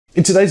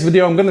In today's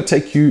video, I'm going to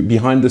take you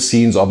behind the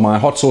scenes of my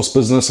hot sauce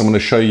business. I'm going to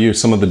show you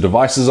some of the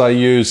devices I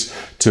use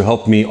to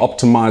help me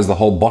optimize the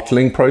whole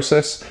bottling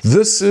process.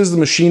 This is the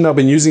machine I've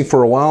been using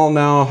for a while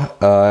now.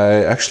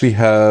 I actually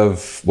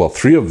have, well,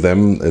 3 of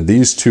them,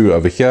 these 2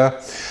 over here.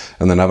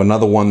 And then I have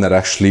another one that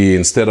actually,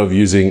 instead of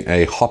using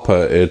a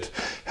hopper, it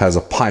has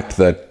a pipe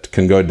that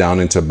can go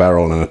down into a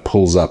barrel and it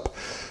pulls up.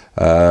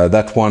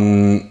 That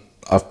one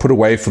I've put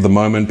away for the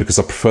moment because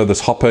I prefer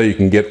this hopper. You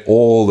can get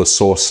all the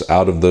sauce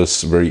out of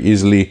this very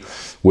easily.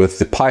 With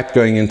the pipe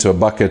going into a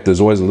bucket, there's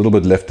always a little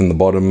bit left in the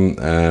bottom,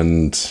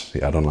 and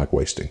yeah, I don't like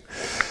wasting.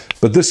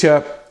 But this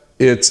here,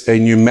 it's a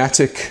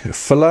pneumatic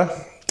filler,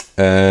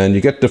 and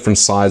you get different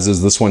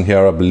sizes. This one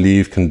here, I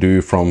believe, can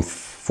do from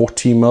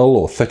 40 ml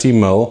or 30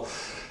 ml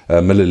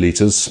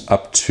milliliters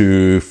up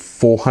to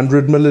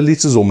 400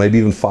 milliliters or maybe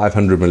even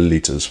 500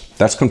 milliliters.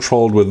 That's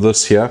controlled with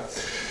this here.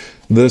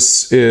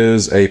 This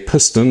is a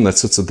piston that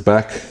sits at the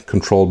back,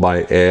 controlled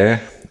by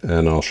air,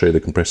 and I'll show you the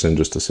compressor in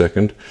just a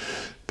second.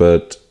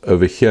 But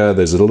over here,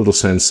 there's a little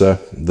sensor.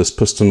 This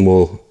piston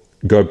will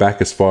go back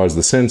as far as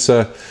the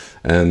sensor,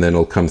 and then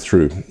it'll come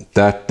through.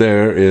 That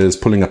there is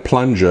pulling a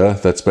plunger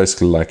that's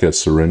basically like a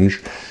syringe,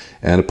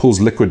 and it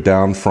pulls liquid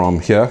down from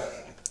here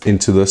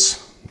into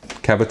this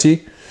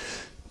cavity,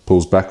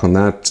 pulls back on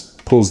that,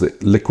 pulls the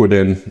liquid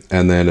in,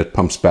 and then it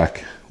pumps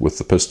back with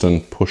the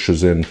piston,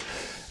 pushes in,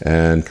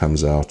 and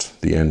comes out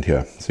the end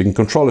here. So you can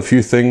control a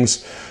few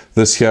things.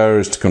 This here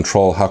is to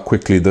control how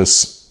quickly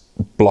this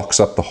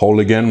blocks up the hole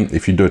again.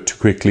 If you do it too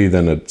quickly,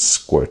 then it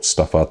squirts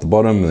stuff out the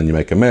bottom and then you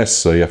make a mess,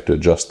 so you have to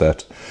adjust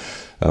that.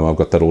 I've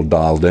got that all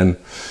dialed in.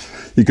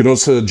 You can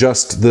also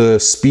adjust the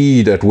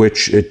speed at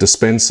which it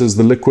dispenses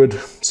the liquid.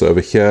 So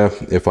over here,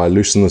 if I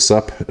loosen this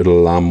up, it'll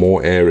allow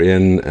more air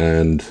in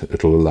and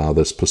it'll allow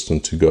this piston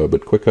to go a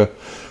bit quicker.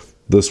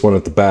 This one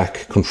at the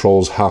back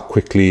controls how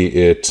quickly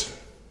it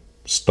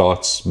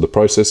starts the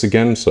process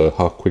again, so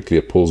how quickly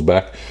it pulls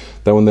back.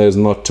 That one there's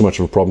not too much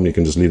of a problem. You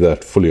can just leave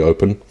that fully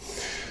open.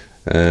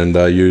 And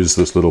I use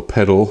this little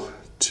pedal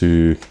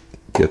to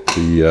get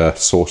the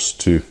sauce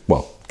to,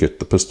 well, get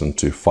the piston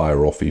to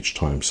fire off each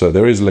time. So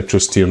there is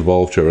electricity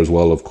involved here as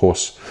well, of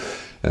course,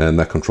 and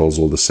that controls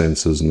all the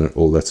sensors and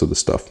all that sort of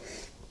stuff.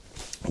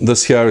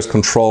 This here is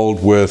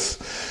controlled with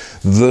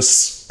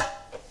this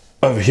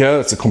over here.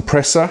 It's a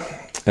compressor,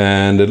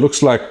 and it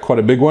looks like quite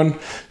a big one.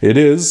 It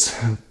is,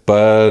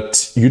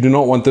 but you do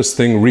not want this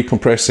thing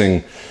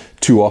recompressing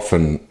too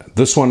often.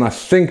 This one I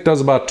think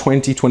does about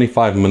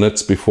 20-25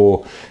 minutes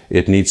before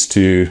it needs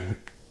to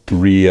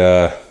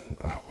recompress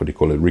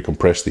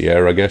the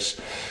air, I guess.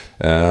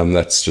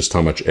 That's just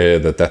how much air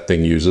that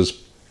thing uses.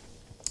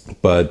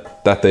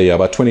 But that there, yeah,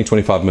 about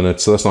 20-25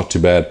 minutes, so that's not too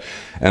bad.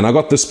 And I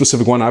got this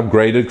specific one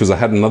upgraded because I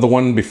had another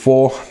one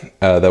before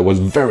that was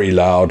very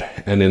loud,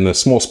 and in a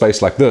small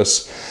space like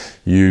this,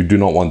 you do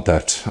not want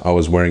that. I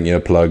was wearing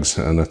earplugs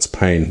and that's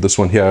pain. This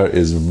one here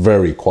is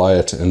very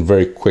quiet and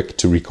very quick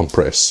to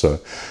recompress, so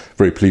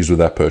very pleased with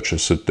that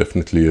purchase. It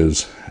definitely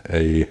is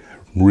a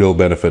real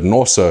benefit. And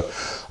also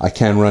I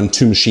can run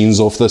 2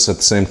 machines off this at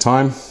the same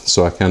time,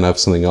 so I can have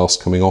something else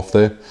coming off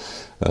there.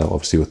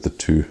 Obviously with the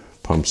 2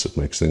 pumps, it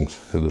makes things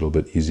a little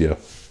bit easier.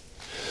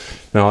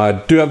 Now I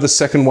do have the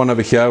second one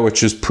over here,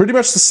 which is pretty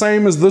much the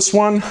same as this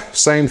one.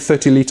 Same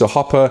 30-liter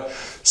hopper,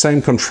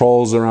 same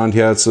controls around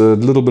here. It's a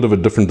little bit of a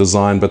different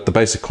design, but the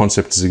basic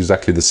concept is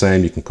exactly the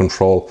same. You can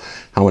control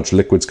how much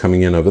liquid's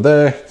coming in over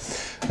there.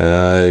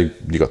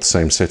 You got the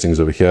same settings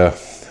over here.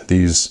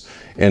 These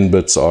end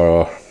bits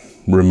are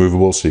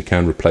removable, so you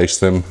can replace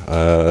them.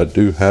 I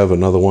do have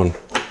another one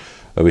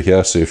over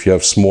here, so if you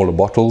have smaller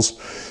bottles,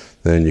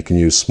 then you can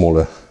use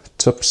smaller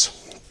tips.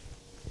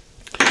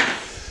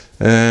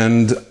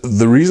 And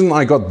the reason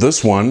I got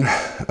this one,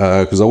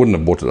 because I wouldn't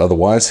have bought it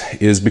otherwise,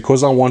 is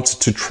because I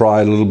wanted to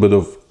try a little bit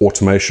of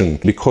automation,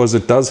 because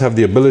it does have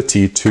the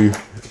ability to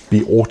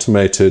be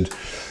automated.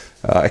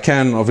 I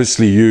can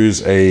obviously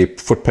use a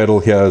foot pedal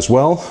here as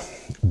well,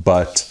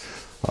 but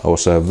I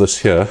also have this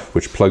here,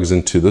 which plugs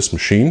into this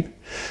machine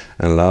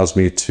and allows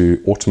me to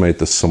automate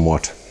this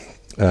somewhat.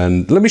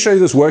 And let me show you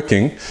this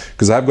working,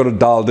 because I've got it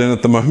dialed in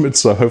at the moment,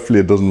 so hopefully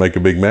it doesn't make a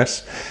big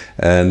mess,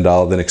 and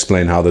I'll then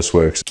explain how this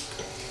works.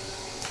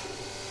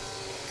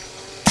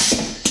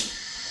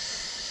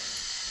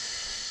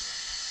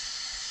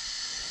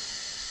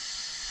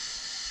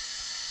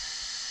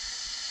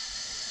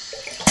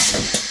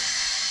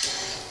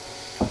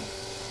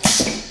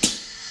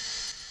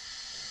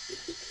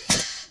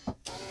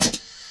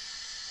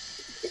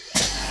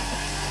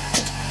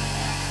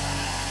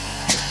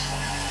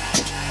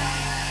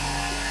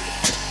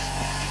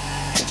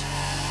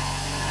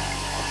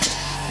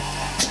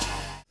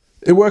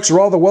 It works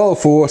rather well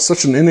for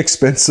such an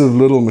inexpensive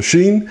little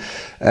machine,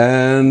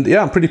 and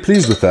yeah, I'm pretty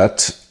pleased with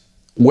that.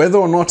 Whether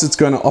or not it's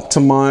going to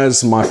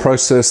optimize my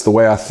process the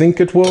way I think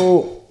it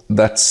will,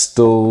 that's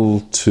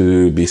still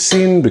to be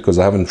seen, because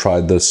I haven't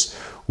tried this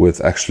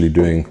with actually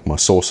doing my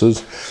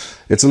sauces.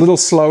 It's a little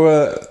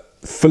slower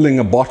filling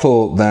a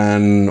bottle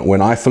than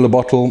when I fill a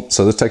bottle.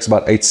 So this takes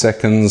about 8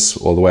 seconds,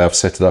 or the way I've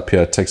set it up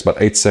here, it takes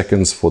about 8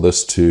 seconds for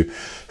this to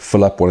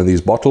fill up one of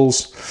these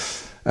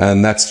bottles.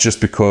 And that's just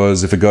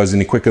because if it goes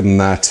any quicker than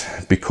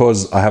that,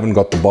 because I haven't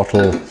got the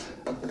bottle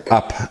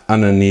up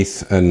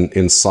underneath and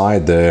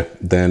inside there,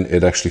 then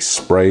it actually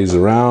sprays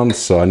around.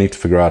 So I need to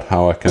figure out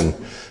how I can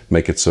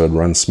make it so it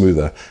runs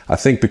smoother. I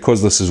think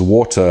because this is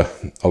water,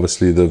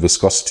 obviously the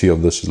viscosity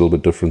of this is a little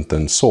bit different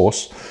than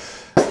sauce.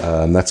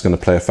 That's going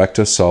to play a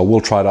factor, so I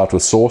will try it out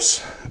with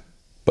sauce,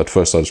 but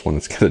first I just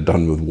wanted to get it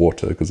done with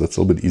water because that's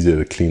a little bit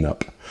easier to clean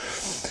up.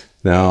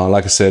 Now,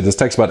 like I said, this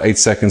takes about 8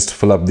 seconds to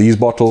fill up these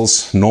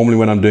bottles. Normally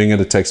when I'm doing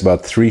it, it takes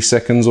about 3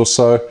 seconds or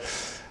so,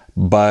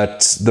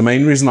 but the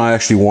main reason I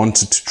actually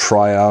wanted to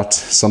try out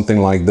something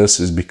like this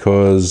is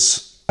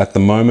because at the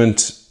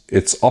moment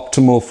it's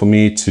optimal for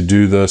me to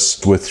do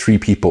this with 3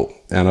 people,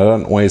 and I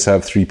don't always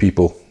have 3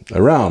 people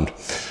around.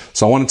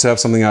 So I wanted to have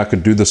something I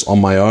could do this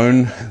on my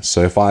own.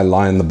 So if I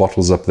line the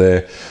bottles up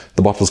there,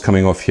 the bottles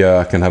coming off here,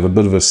 I can have a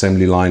bit of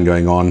assembly line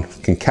going on,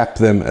 can cap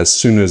them as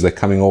soon as they're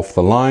coming off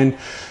the line,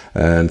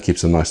 and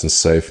keeps them nice and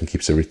safe and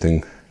keeps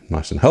everything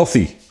nice and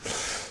healthy.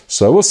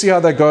 So we'll see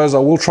how that goes. I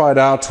will try it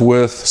out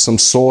with some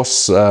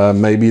sauce,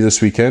 maybe this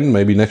weekend,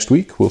 maybe next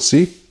week, we'll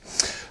see.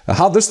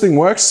 How this thing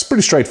works is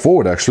pretty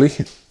straightforward actually.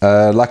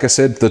 Like I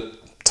said, the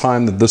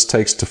time that this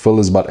takes to fill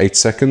is about 8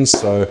 seconds.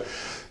 So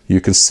you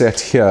can set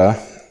here,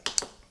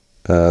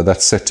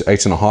 that's set to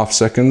 8.5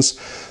 seconds.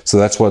 So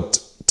that's what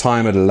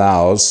time it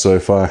allows. So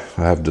if I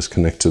have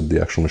disconnected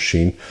the actual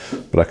machine,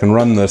 but I can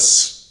run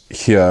this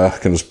here, I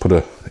can just put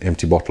an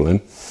empty bottle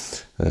in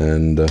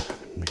and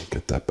let me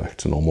get that back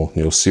to normal. And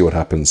you'll see what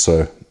happens.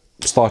 So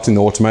starting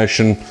the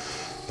automation,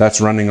 that's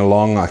running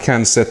along. I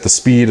can set the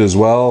speed as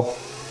well.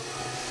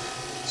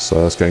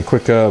 So it's going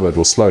quicker, but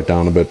we'll slow it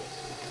down a bit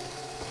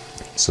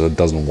so it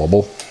doesn't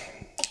wobble.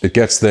 It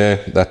gets there,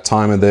 that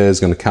timer there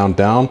is going to count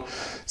down.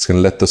 It's going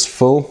to let this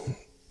fill.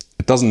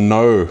 It doesn't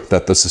know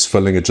that this is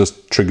filling, it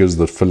just triggers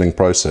the filling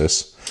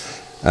process.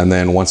 And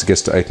then once it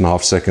gets to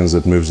 8.5 seconds,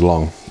 it moves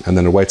along. And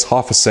then it waits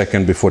half a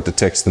second before it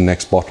detects the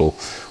next bottle,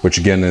 which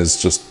again is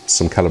just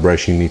some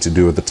calibration you need to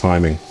do with the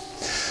timing.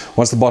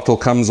 Once the bottle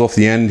comes off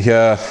the end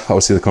here,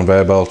 obviously the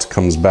conveyor belt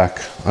comes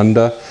back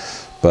under,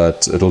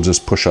 but it'll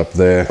just push up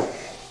there.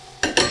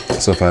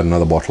 So if I had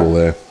another bottle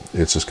there,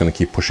 it's just going to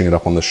keep pushing it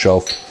up on the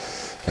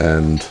shelf.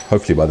 And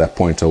hopefully by that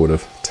point I would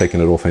have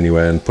taken it off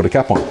anyway and put a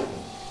cap on.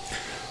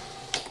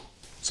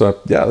 So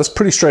yeah, that's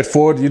pretty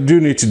straightforward. You do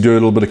need to do a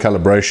little bit of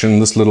calibration.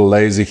 This little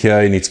laser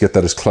here, you need to get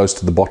that as close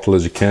to the bottle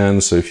as you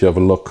can. So if you have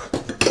a look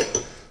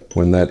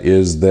when that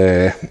is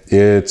there,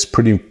 it's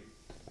pretty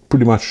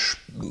much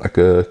like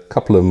a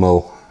couple of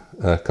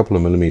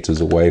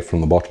millimeters away from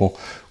the bottle,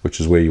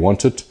 which is where you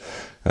want it.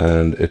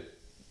 And it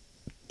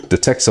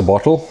detects a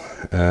bottle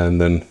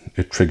and then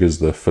it triggers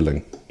the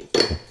filling.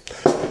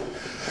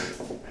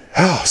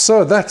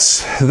 So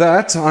that's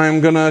that. I'm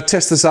gonna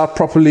test this out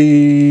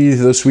properly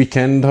this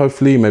weekend,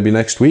 hopefully, maybe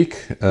next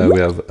week. We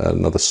have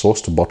another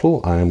sauce to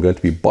bottle. I am going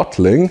to be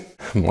bottling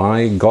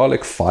my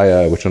garlic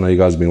fire, which I know you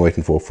guys have been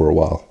waiting for a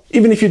while.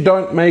 Even if you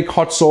don't make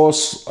hot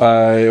sauce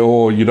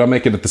or you don't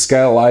make it at the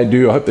scale I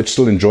do, I hope that you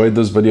still enjoyed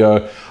this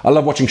video. I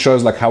love watching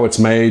shows like How It's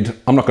Made.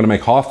 I'm not gonna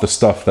make half the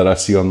stuff that I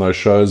see on those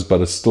shows,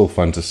 but it's still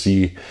fun to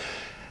see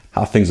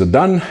how things are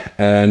done.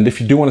 And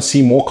if you do want to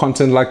see more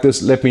content like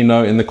this, let me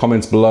know in the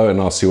comments below and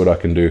I'll see what I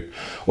can do.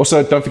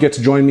 Also, don't forget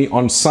to join me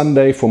on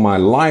Sunday for my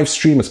live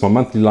stream. It's my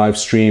monthly live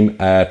stream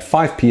at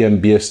 5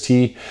 p.m.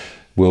 BST.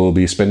 We'll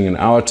be spending an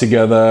hour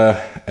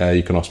together.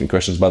 You can ask me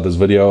questions about this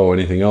video or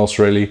anything else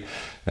really,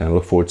 and I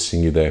look forward to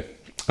seeing you there.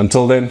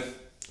 Until then,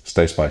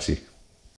 stay spicy.